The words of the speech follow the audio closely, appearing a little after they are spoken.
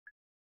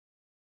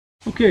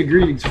Okay,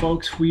 greetings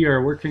folks. We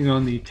are working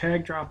on the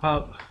tag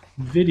dropout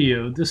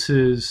video. This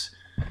is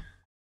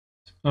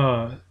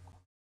uh,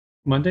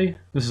 Monday.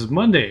 This is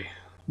Monday,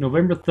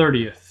 November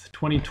 30th,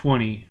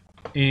 2020.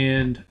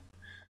 And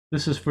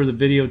this is for the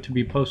video to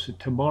be posted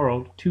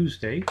tomorrow,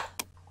 Tuesday,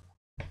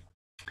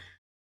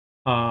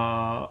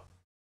 uh,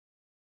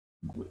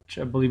 which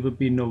I believe would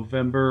be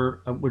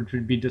which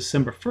would be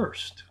December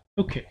 1st.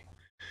 Okay.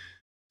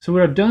 So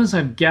what I've done is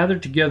I've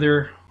gathered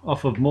together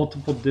off of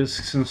multiple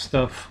discs and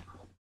stuff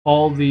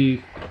all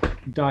the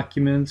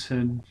documents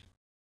and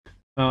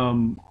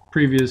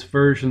previous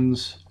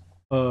versions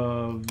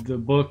of the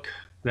book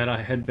that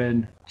I had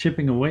been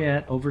chipping away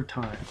at over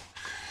time.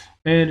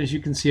 And as you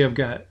can see, I've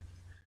got,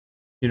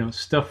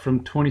 stuff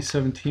from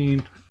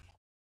 2017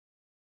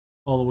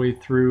 all the way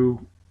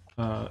through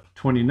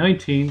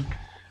 2019,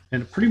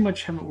 and I pretty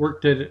much haven't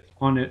worked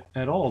on it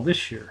at all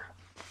this year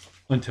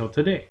until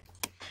today.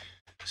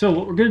 So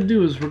what we're going to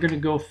do is we're going to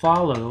go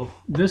follow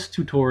this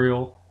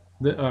tutorial,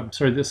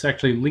 this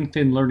actually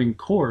LinkedIn Learning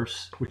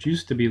course, which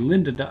used to be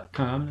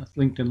lynda.com, that's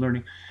LinkedIn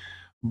Learning,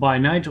 by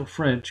Nigel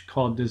French,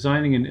 called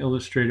Designing an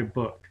Illustrated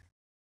Book.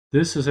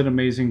 This is an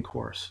amazing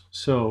course.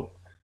 So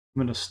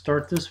I'm going to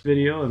start this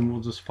video and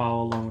we'll just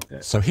follow along with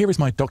it. So here is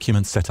my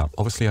document setup.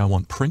 Obviously I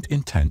want print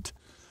intent.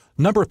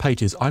 Number of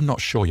pages, I'm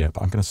not sure yet,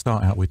 but I'm going to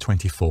start out with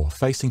 24.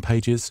 Facing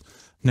pages.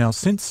 Now,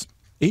 since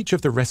each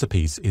of the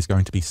recipes is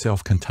going to be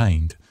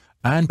self-contained,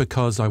 and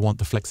because I want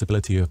the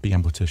flexibility of being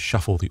able to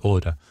shuffle the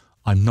order,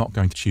 I'm not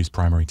going to choose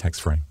primary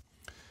text frame.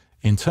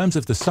 In terms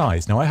of the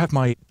size, now I have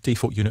my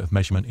default unit of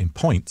measurement in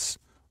points,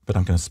 but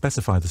I'm going to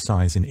specify the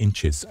size in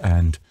inches,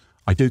 and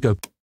I do go.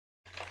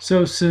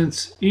 So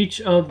since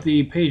each of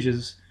the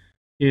pages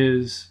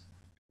is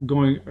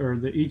going,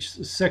 or each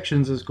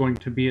sections is going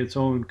to be its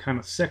own kind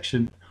of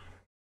section,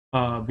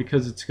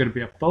 because it's going to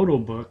be a photo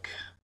book,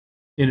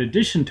 in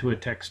addition to a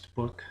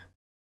textbook,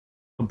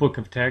 a book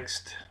of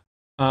text,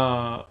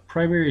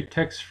 primary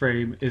text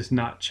frame is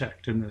not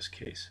checked in this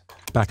case.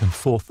 Back and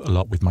forth a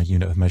lot with my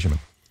unit of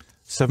measurement.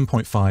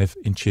 7.5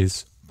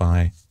 inches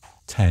by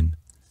 10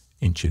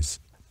 inches.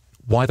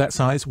 Why that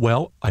size?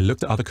 Well, I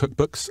looked at other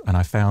cookbooks and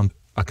I found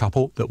a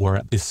couple that were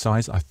at this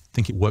size. I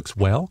think it works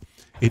well.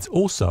 It's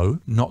also,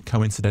 not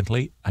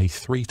coincidentally, a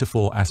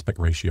 3:4 aspect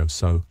ratio.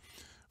 So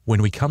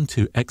when we come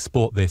to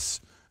export this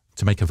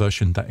to make a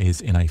version that is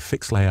in a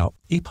fixed layout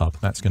EPUB,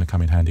 that's going to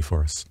come in handy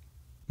for us.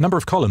 Number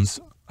of columns,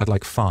 I'd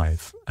like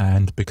 5.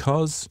 And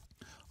because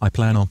I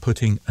plan on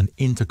putting an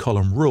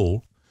intercolumn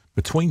rule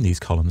between these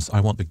columns, I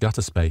want the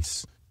gutter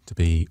space to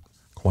be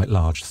quite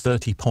large,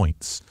 30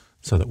 points,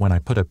 so that when I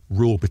put a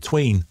rule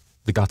between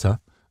the gutter,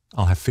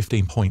 I'll have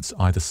 15 points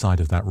either side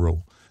of that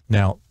rule.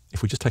 Now,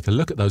 if we just take a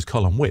look at those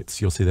column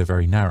widths, you'll see they're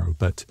very narrow,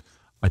 but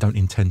I don't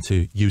intend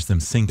to use them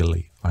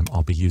singularly.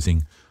 I'll be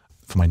using,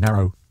 for my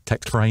narrow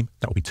text frame,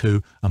 that will be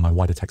 2, and my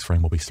wider text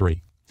frame will be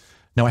 3.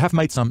 Now, I have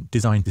made some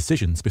design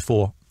decisions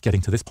before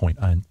getting to this point,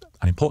 and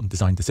an important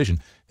design decision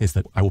is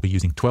that I will be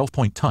using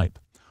 12-point type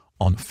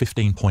on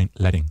 15-point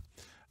leading.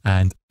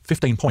 And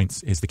 15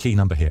 points is the key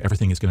number here.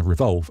 Everything is going to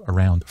revolve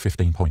around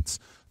 15 points.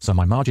 So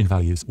my margin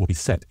values will be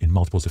set in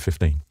multiples of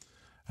 15.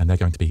 And they're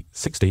going to be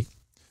 60,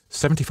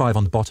 75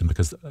 on the bottom,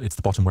 because it's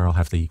the bottom where I'll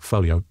have the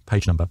folio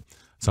page number.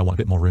 So I want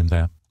a bit more room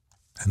there.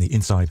 And the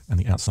inside and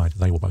the outside,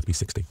 they will both be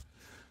 60.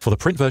 For the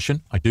print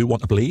version, I do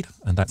want a bleed,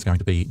 and that's going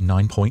to be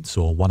 9 points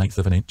or 1/8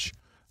 of an inch.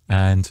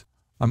 And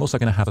I'm also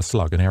going to have a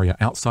slug, an area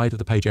outside of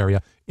the page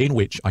area in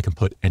which I can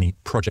put any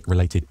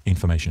project-related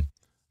information.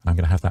 And I'm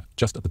going to have that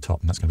just at the top,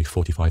 and that's going to be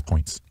 45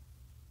 points.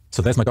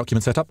 So there's my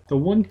document setup. The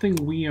one thing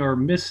we are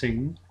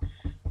missing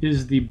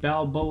is the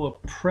Balboa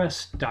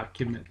Press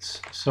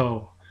documents.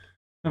 So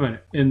I'm going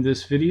to end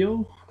this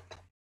video,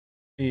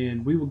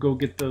 and we will go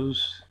get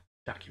those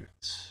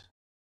documents.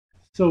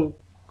 So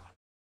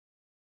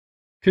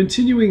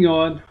continuing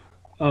on,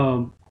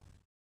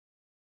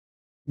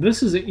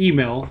 this is an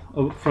email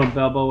from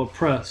Balboa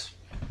Press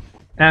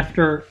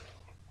after,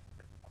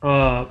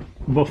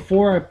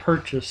 before I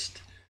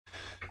purchased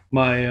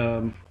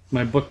my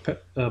my book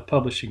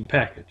publishing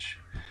package.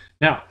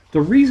 Now,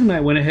 the reason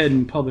I went ahead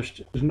and published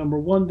it is, number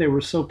one, they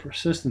were so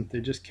persistent; they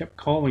just kept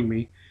calling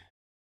me,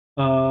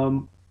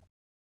 and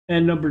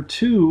number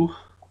two,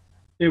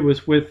 it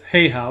was with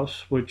Hay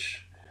House,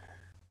 which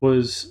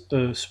was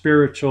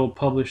spiritual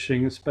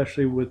publishing,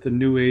 especially with the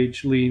New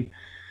Age lean.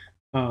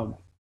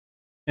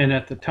 And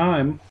at the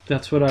time,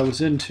 that's what I was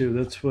into.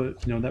 That's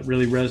what, that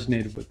really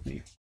resonated with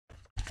me.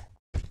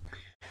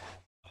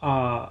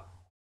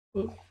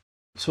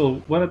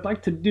 So what I'd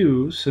like to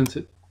do, since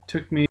it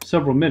took me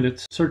several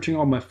minutes searching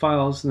all my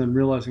files and then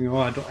realizing, oh,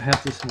 I don't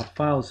have this in my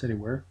files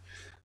anywhere,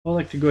 I'd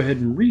like to go ahead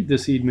and read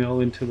this email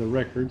into the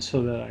record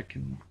so that I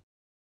can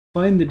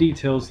find the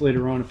details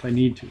later on if I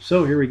need to.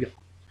 So here we go.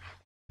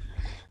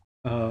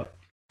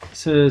 It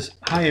says,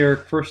 "Hi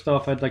Eric, first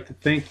off, I'd like to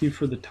thank you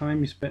for the time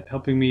you spent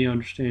helping me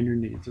understand your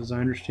needs. As I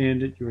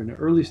understand it, you're in the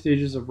early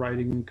stages of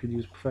writing and could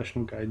use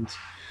professional guidance."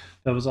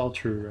 That was all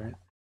true, right?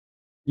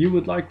 You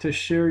would like to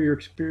share your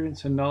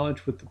experience and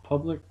knowledge with the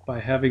public by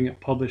having it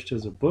published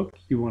as a book.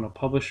 You want a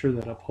publisher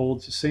that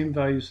upholds the same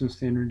values and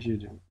standards you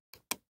do.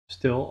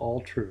 Still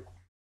all true.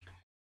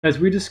 As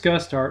we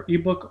discussed, our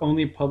ebook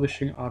only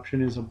publishing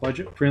option is a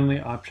budget friendly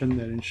option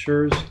that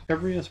ensures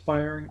every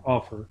aspiring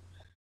author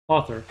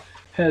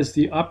has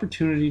the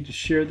opportunity to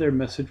share their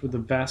message with a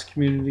vast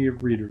community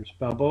of readers.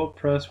 Balboa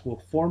Press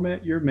will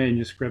format your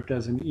manuscript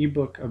as an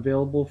ebook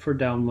available for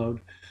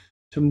download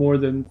to more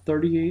than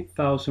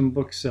 38,000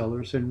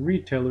 booksellers and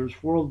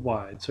retailers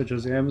worldwide, such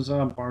as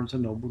Amazon, Barnes &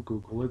 Noble,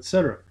 Google,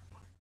 etc.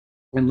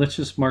 And let's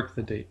just mark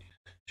the date,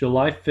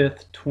 July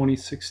 5th,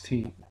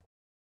 2016.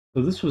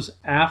 So this was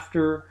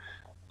after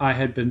I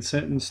had been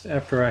sentenced,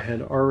 after I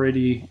had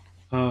already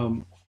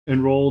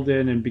enrolled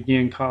in and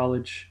began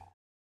college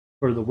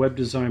for the web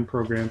design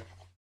program.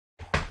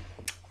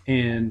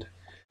 And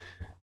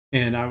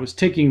I was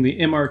taking the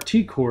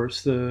MRT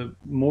course, the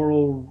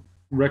moral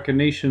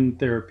recognition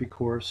therapy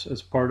course,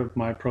 as part of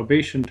my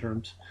probation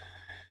terms.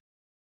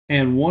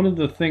 And one of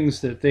the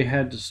things that they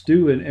had us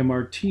do in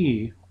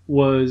MRT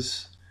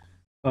was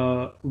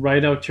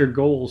write out your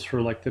goals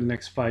for like the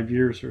next 5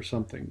 years or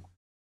something.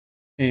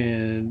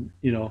 And,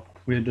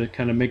 we had to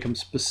kind of make them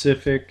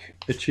specific,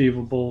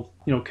 achievable,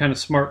 kind of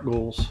SMART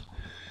goals.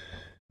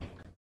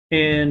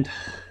 And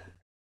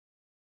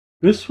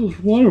this was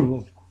one of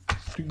them,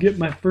 to get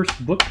my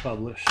first book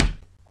published.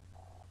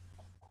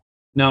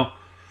 Now,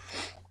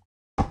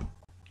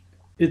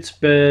 it's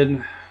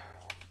been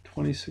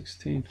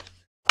 2016.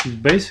 It's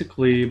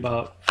basically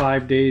about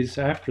 5 days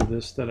after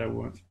this that I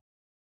went.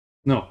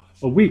 No,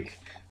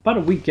 about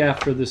a week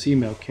after this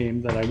email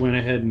came that I went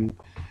ahead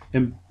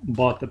and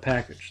bought the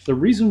package. The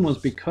reason was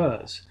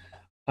because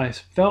I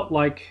felt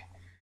like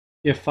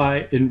if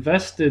I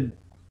invested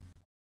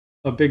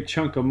a big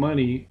chunk of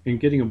money in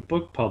getting a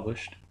book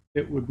published,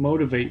 it would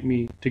motivate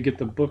me to get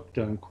the book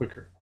done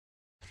quicker.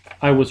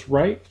 I was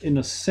right in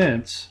a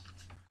sense,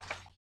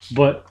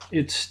 but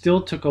it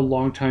still took a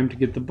long time to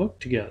get the book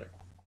together.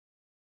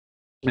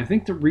 I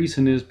think the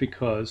reason is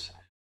because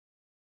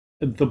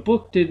the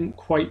book didn't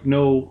quite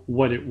know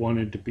what it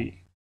wanted to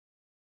be.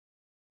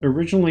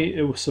 Originally,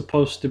 it was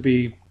supposed to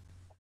be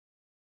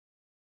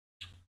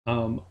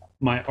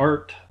my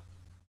art,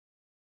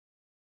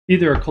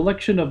 either a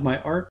collection of my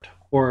art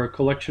or a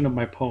collection of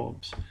my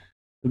poems.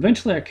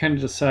 Eventually, I kind of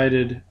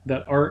decided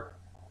that art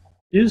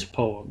is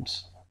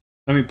poems.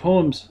 I mean,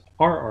 poems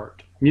are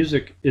art.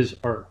 Music is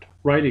art.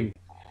 Writing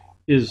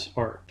is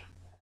art.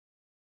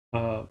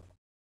 So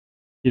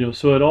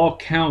it all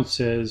counts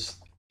as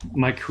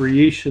my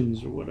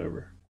creations or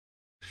whatever.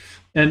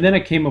 And then I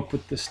came up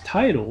with this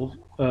title,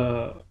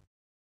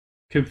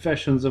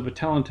 Confessions of a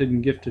Talented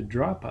and Gifted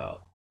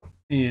Dropout.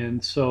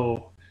 And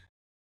so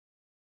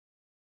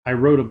I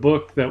wrote a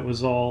book that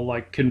was all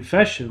like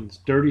confessions,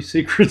 dirty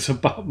secrets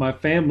about my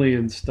family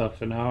and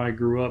stuff, and how I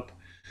grew up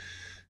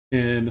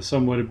in a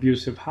somewhat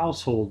abusive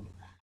household.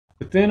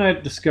 But then I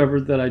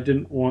discovered that I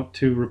didn't want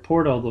to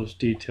report all those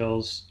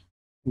details,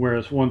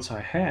 whereas once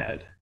I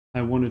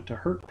wanted to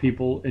hurt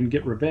people and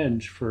get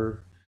revenge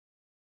for,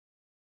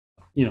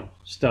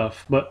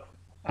 stuff. But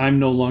I'm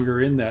no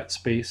longer in that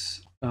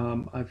space.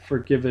 I've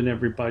forgiven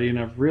everybody, and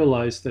I've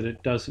realized that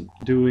it doesn't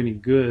do any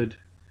good,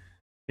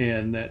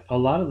 and that a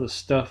lot of the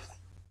stuff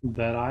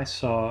that I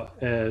saw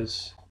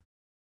as,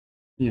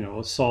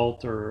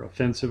 assault or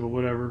offensive or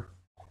whatever,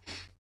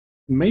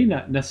 may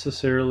not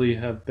necessarily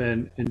have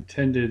been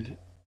intended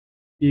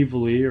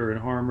evilly or in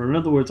harm. Or in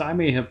other words, I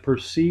may have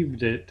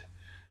perceived it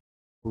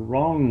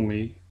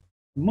wrongly,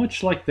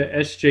 much like the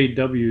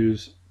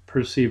SJWs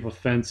perceive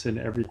offense in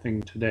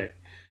everything today.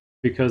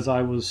 Because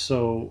I was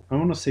so, I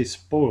want to say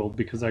spoiled,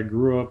 because I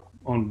grew up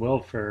on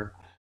welfare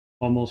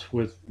almost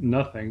with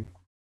nothing.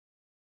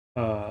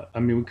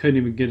 We couldn't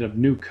even get a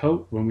new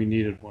coat when we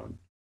needed one.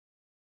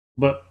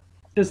 But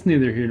it's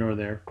neither here nor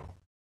there.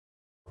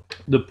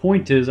 The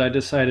point is, I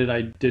decided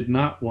I did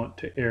not want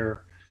to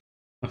air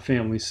a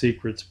family's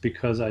secrets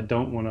because I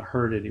don't want to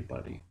hurt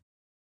anybody.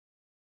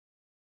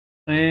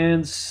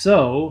 And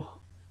so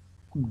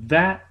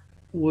that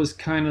was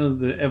kind of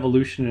the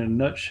evolution in a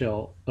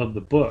nutshell of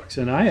the books.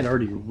 And I had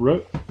already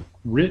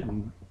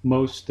written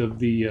most of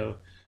the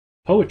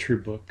poetry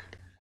book.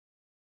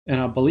 And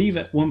I believe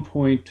at one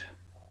point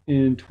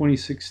in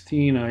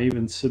 2016, I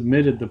even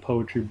submitted the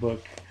poetry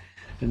book.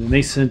 And then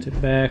they sent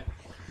it back,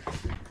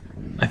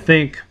 I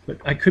think, but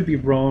I could be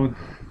wrong.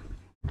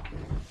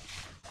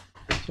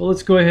 So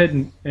let's go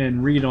ahead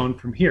and read on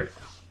from here.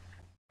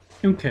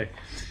 Okay.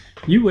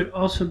 You would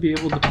also be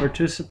able to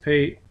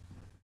participate.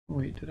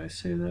 Wait, did I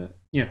say that?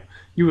 Yeah.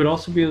 You would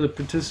also be able to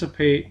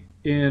participate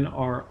in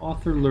our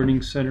Author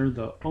Learning Center,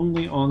 the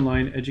only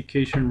online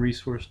education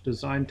resource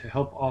designed to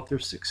help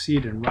authors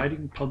succeed in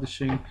writing,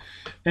 publishing,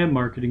 and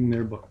marketing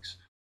their books.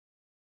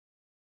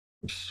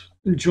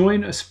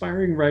 Join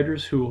aspiring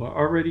writers who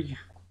are ready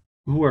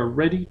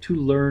to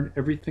learn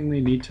everything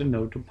they need to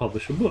know to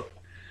publish a book.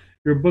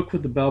 Your book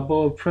with the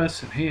Balboa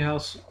Press and Hay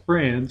House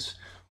brands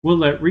will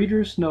let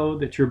readers know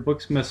that your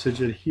book's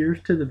message adheres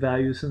to the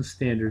values and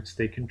standards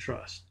they can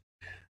trust.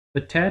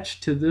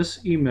 Attached to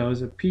this email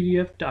is a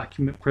PDF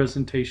document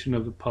presentation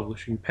of the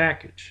publishing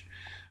package.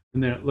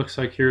 And then it looks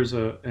like here's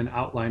an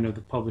outline of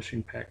the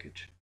publishing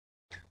package.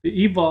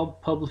 The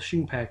E-Volve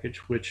publishing package,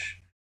 which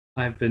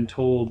I've been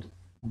told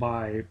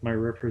by my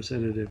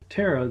representative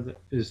Tara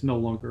that is no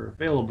longer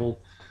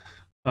available,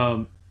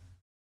 though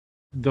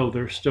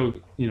they're still,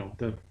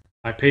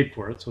 I paid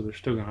for it, so they're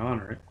still going to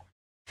honor it.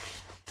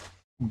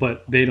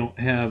 But they don't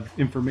have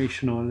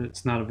information on it.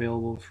 It's not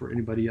available for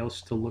anybody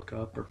else to look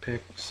up or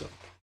pick. So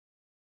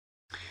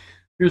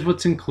here's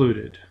what's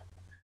included.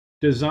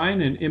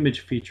 Design and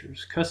image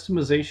features,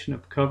 customization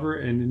of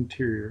cover and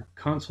interior,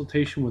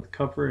 consultation with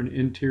cover and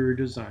interior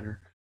designer,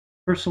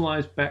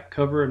 personalized back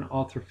cover and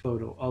author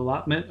photo,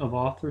 allotment of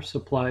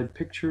author-supplied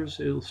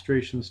pictures,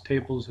 illustrations,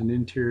 tables, and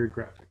interior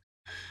graphics.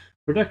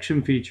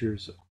 Production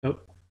features,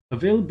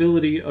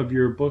 availability of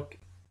your book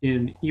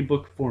in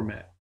ebook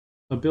format,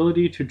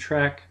 ability to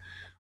track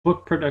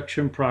book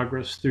production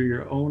progress through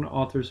your own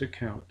author's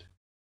account,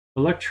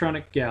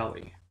 electronic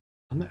galley.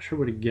 I'm not sure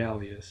what a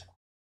galley is.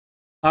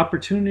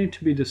 Opportunity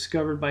to be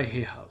discovered by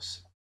Hay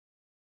House.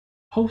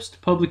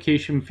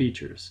 Post-publication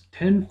features.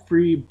 10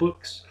 free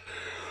books.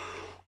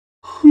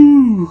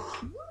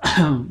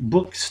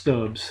 Book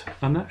stubs.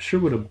 I'm not sure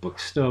what a book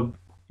stub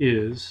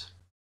is,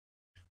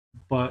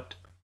 but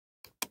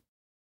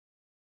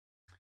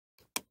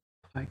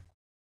I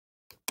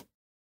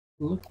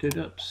looked it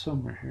up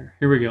somewhere here.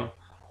 Here we go.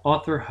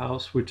 Author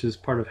House, which is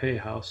part of Hay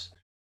House.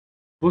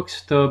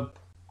 BookStub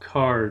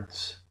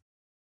Cards.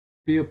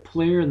 Be a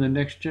player in the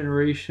next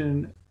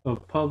generation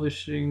of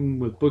publishing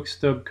with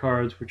BookStub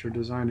Cards, which are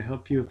designed to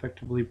help you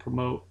effectively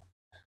promote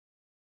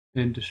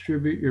and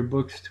distribute your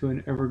books to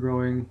an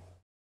ever-growing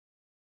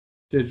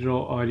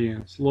digital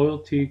audience.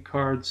 Loyalty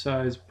card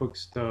size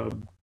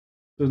BookStub.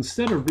 So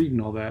instead of reading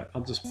all that,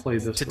 I'll just play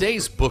this.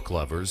 Today's book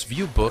lovers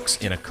view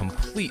books in a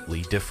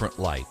completely different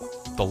light.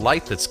 The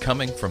light that's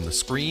coming from the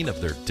screen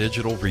of their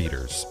digital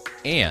readers.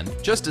 And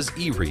just as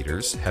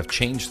e-readers have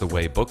changed the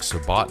way books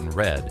are bought and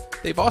read,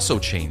 they've also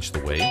changed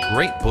the way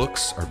great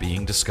books are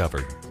being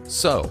discovered.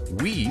 So,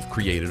 we've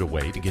created a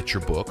way to get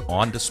your book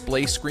on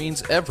display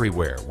screens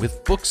everywhere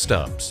with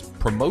BookStubs,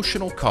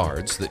 promotional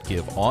cards that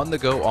give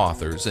on-the-go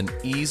authors an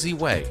easy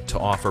way to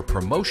offer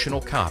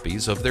promotional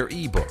copies of their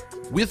ebook.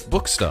 With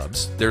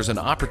BookStubs, there's an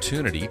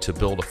opportunity to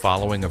build a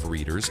following of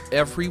readers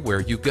everywhere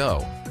you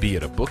go, be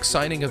it a book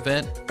signing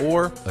event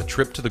or a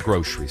trip to the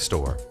grocery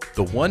store.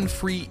 The one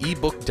free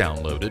ebook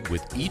downloaded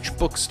with each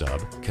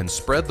BookStub can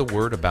spread the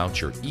word about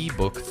your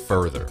ebook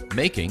further,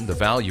 making the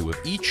value of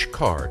each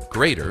card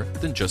greater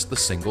than just the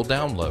single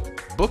download.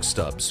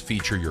 BookStubs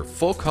feature your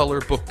full-color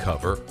book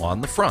cover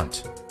on the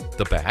front.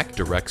 The back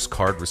directs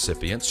card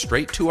recipients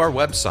straight to our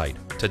website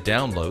to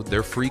download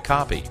their free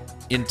copy.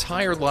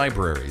 Entire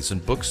libraries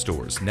and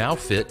bookstores now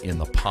fit in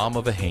the palm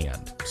of a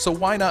hand, so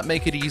why not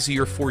make it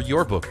easier for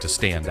your book to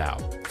stand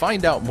out?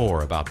 Find out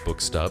more about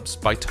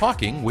BookStubs by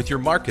talking with your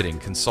marketing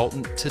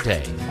consultant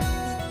today.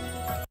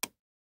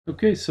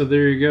 Okay, so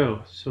there you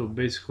go. So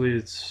basically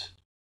it's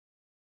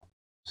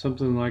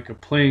something like a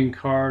playing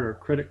card or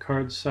credit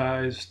card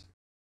sized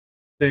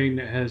thing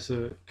that has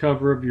a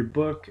cover of your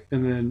book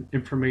and then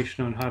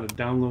information on how to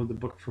download the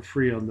book for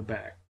free on the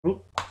back.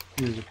 Oh,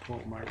 here's a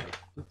poem I wrote.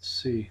 Let's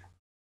see.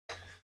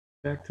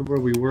 Back to where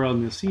we were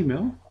on this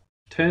email.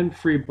 10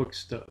 free book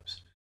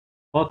stubs.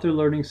 Author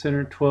Learning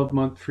Center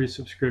 12-month free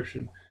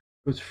subscription.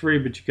 It's free,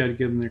 but you got to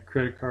give them their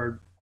credit card.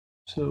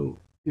 So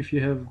if you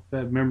have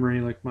bad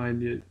memory like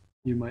mine,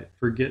 you might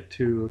forget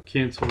to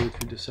cancel if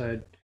you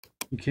decide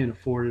you can't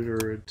afford it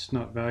or it's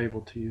not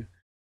valuable to you.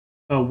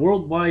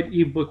 Worldwide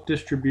ebook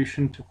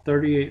distribution to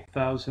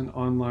 38,000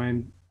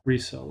 online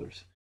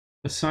resellers.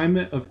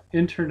 Assignment of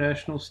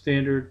International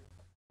Standard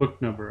Book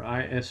Number,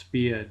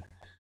 ISBN.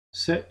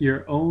 Set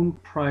your own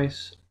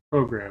price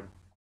program.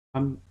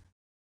 I'd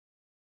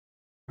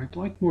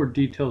like more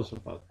details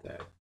about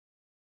that.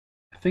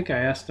 I think I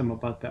asked them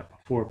about that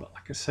before, but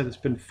like I said, it's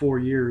been 4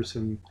 years,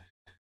 and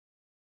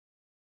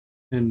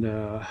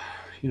my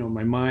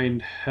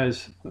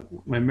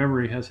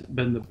memory hasn't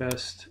been the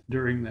best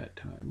during that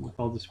time with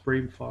all this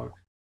brain fog.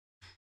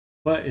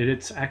 But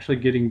it's actually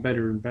getting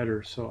better and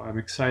better, so I'm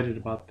excited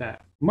about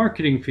that.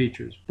 Marketing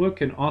features: book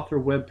and author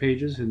web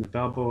pages in the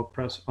Balboa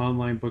Press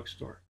online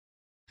bookstore.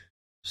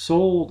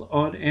 Sold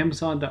on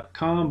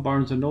Amazon.com,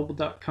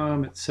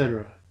 BarnesandNoble.com,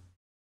 etc.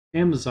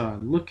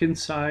 Amazon, look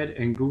inside,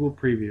 and Google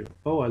Preview.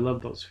 Oh, I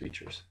love those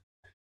features.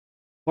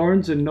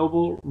 Barnes &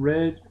 Noble,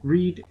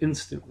 read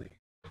instantly.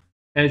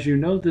 As you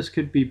know, this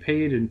could be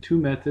paid in 2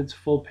 methods,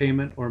 full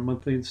payment or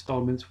monthly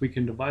installments. We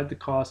can divide the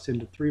cost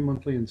into 3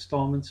 monthly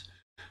installments.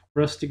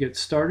 For us to get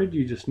started,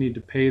 you just need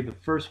to pay the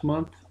first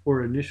month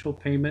or initial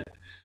payment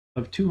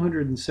of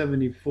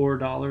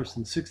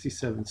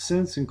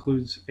 $274.67,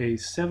 includes a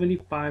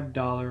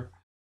 $75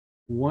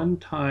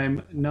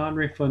 one-time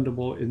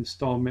non-refundable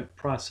installment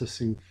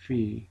processing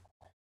fee.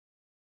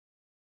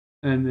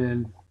 And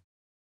then,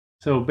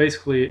 so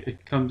basically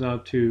it comes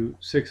out to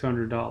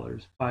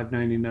 $600,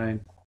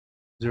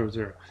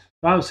 $599.00.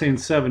 I was saying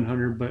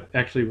 $700, but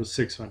actually it was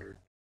 $600.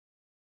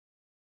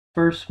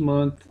 First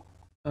month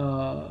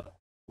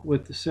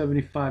with the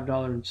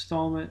 $75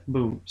 installment,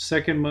 boom.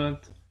 Second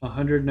month,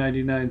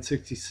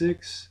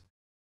 $199.66.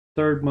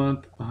 Third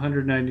month,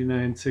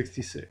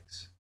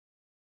 $199.66.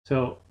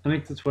 So I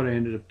think that's what I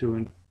ended up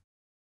doing.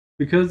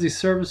 Because these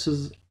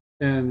services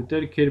and the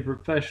dedicated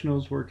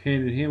professionals work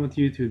hand in hand with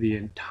you through the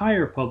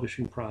entire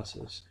publishing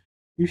process,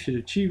 you should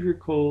achieve your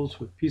goals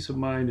with peace of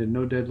mind and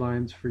no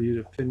deadlines for you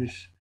to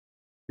finish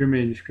your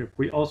manuscript.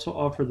 We also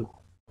offer the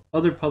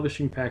other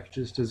publishing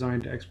packages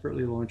designed to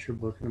expertly launch your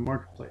book in the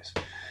marketplace.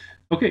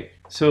 Okay,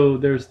 so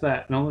there's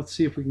that. Now let's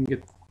see if we can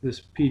get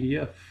this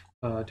PDF.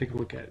 Take a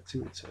look at it, see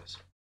what it says.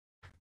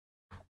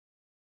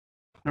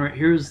 All right,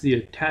 here's the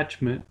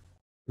attachment,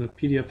 the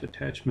PDF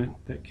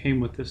attachment that came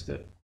with this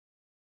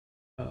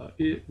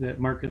that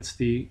markets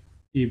the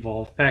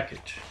E-Volve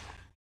package.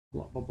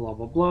 Blah, blah, blah,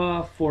 blah,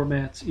 blah.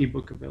 Formats,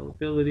 ebook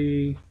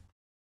availability,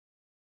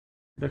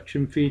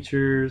 production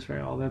features, right,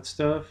 all that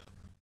stuff.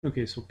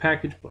 Okay, so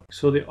package book.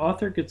 So the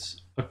author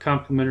gets a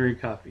complimentary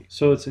copy.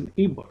 So it's an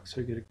ebook.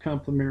 So you get a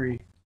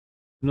complimentary,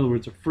 in other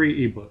words, a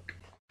free ebook.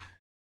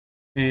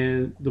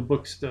 And the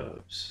book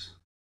stubs.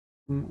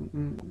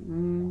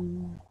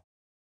 And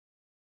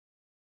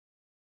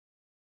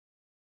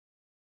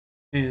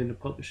a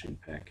publishing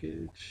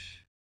package.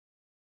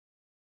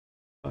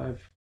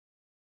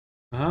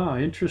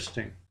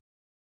 Interesting.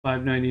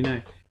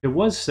 $5.99. It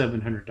was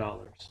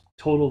 $700.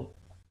 Total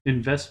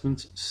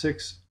investments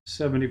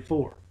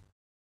 $674.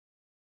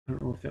 I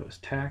don't know if that was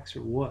tax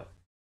or what.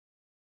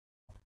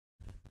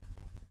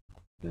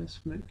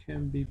 Investment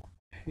can be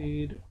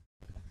paid.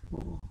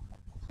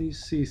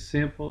 Please see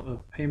sample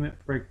of payment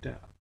breakdown.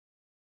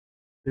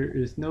 There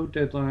is no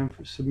deadline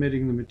for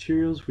submitting the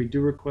materials. We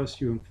do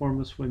request you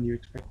inform us when you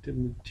expect the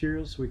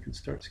materials so we can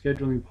start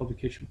scheduling the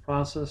publication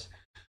process,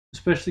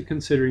 especially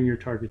considering your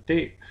target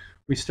date.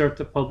 We start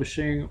the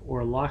publishing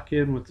or lock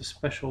in with the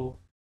special,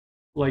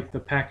 like the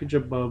package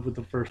above with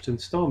the first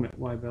installment.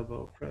 Why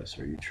Balboa Press?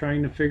 Are you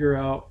trying to figure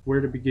out where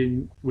to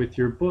begin with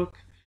your book?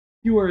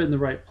 You are in the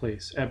right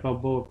place. At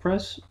Balboa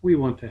Press, we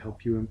want to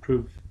help you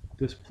improve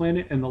this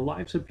planet and the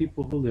lives of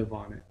people who live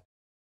on it.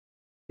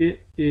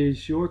 It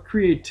is your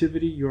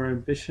creativity, your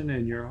ambition,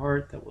 and your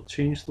heart that will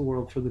change the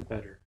world for the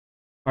better.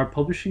 Our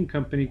publishing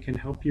company can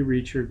help you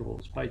reach your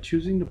goals. By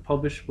choosing to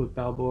publish with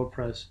Balboa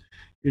Press,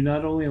 you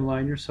not only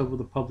align yourself with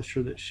a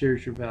publisher that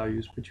shares your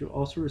values, but you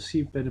also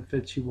receive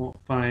benefits you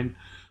won't find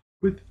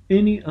with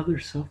any other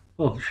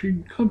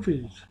self-publishing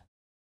companies.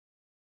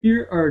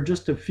 Here are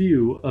just a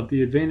few of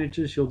the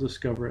advantages you'll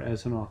discover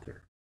as an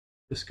author.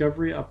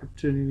 Discovery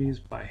opportunities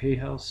by Hay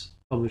House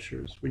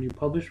publishers. When you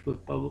publish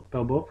with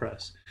Balboa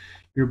Press,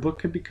 your book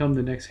can become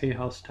the next Hay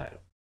House title.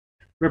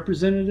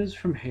 Representatives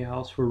from Hay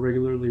House will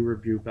regularly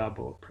review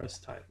Balboa Press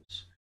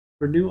titles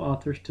for new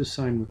authors to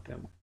sign with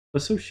them.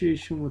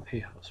 Association with Hay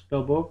House.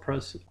 Balboa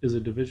Press is a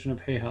division of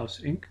Hay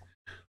House, Inc.,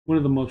 one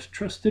of the most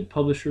trusted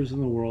publishers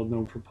in the world,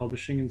 known for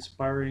publishing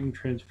inspiring,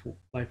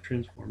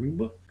 life-transforming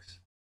books.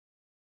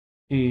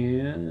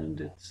 And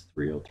it's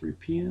 3:03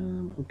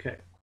 p.m. Okay.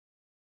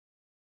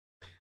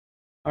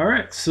 All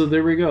right, so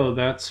there we go.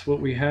 That's what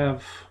we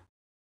have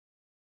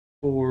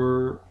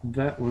for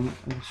that one.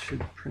 I should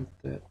print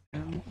that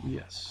out.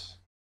 Yes.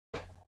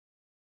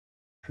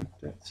 Print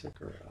that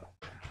sucker out.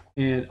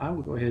 And I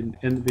will go ahead and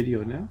end the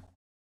video now.